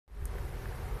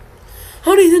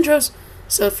How these intros?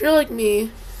 So if you're like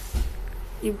me,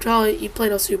 you played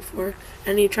opsu before,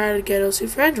 and you try to get opsu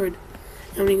for Android.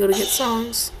 And when you go to get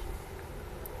songs,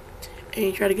 and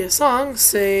you try to get a song,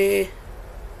 say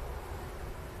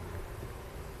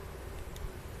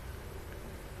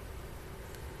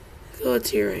go with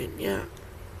terrain, yeah.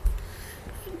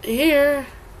 Here,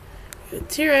 go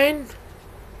terrain.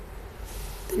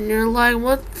 Then you're like,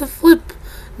 what the flip?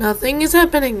 Nothing is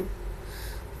happening.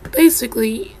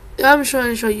 Basically, I'm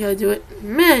trying to show you how to do it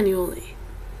manually.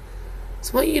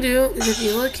 So what you do is if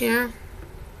you look here,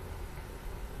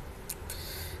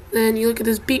 then you look at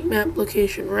this beatmap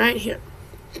location right here.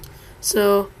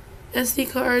 So SD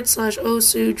card /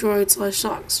 opsu droid /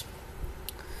 songs.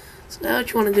 So now what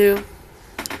you want to do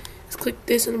is click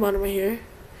this in the bottom right here,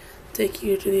 take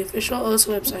you to the official opsu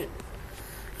website.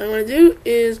 What I want to do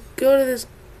is go to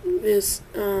this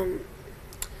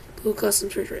Google custom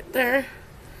search right there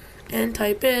and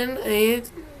type in a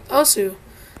opsu.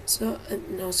 So a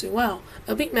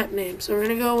beatmap name. So we're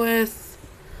gonna go with,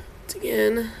 once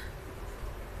again,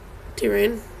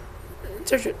 terrain, and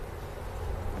search it.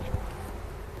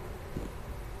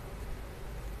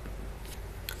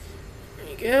 There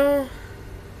you go.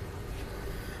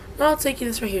 Now I'll take you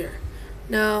to this right here.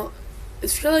 Now,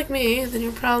 if you're like me, then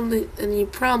you probably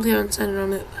haven't signed in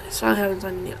on it. So I haven't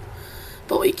signed in yet.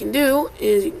 But what you can do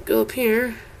is you can go up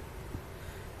here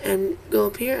and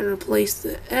replace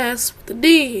the S with the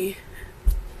D.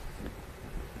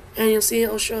 And you'll see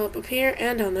it'll show up here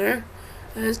and down there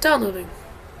as downloading.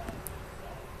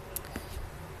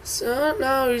 So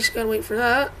now we just gotta wait for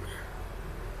that.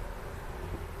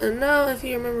 And now if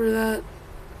you remember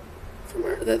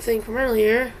that thing from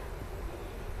earlier,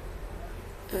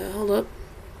 hold up,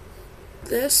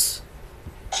 this,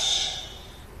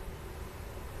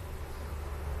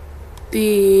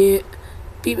 the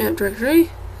beatmap directory.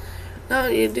 Now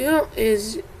what you do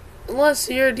is, unless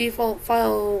your default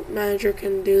file manager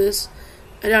can do this,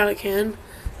 I doubt it can,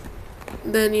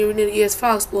 then you need to use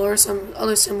File Explorer or some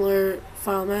other similar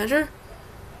file manager.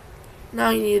 Now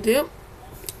what you need to do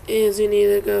is you need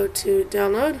to go to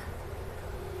download,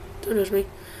 don't judge me,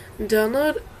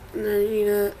 download, and then you need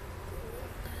to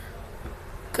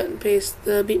cut and paste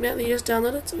the beatmap that you just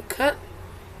downloaded. So cut,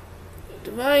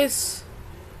 device,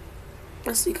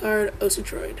 SD card, opsu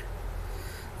droid,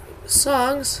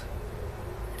 songs,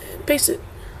 and paste it.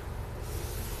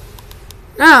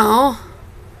 Now,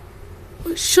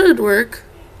 what should work,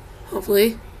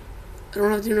 hopefully, I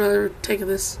don't have to do another take of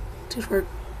this, too short.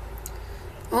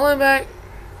 All the way back,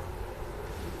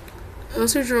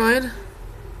 opsu droid,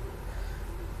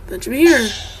 that should be here.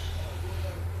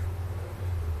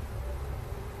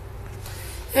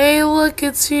 Hey, look,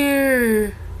 it's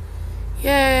here!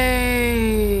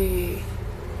 Yay!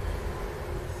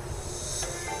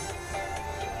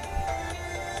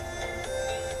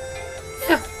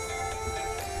 Yeah.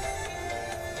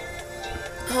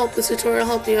 I hope this tutorial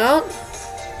helped you out.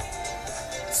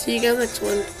 See you guys next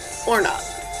one. Or not.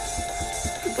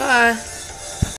 Goodbye.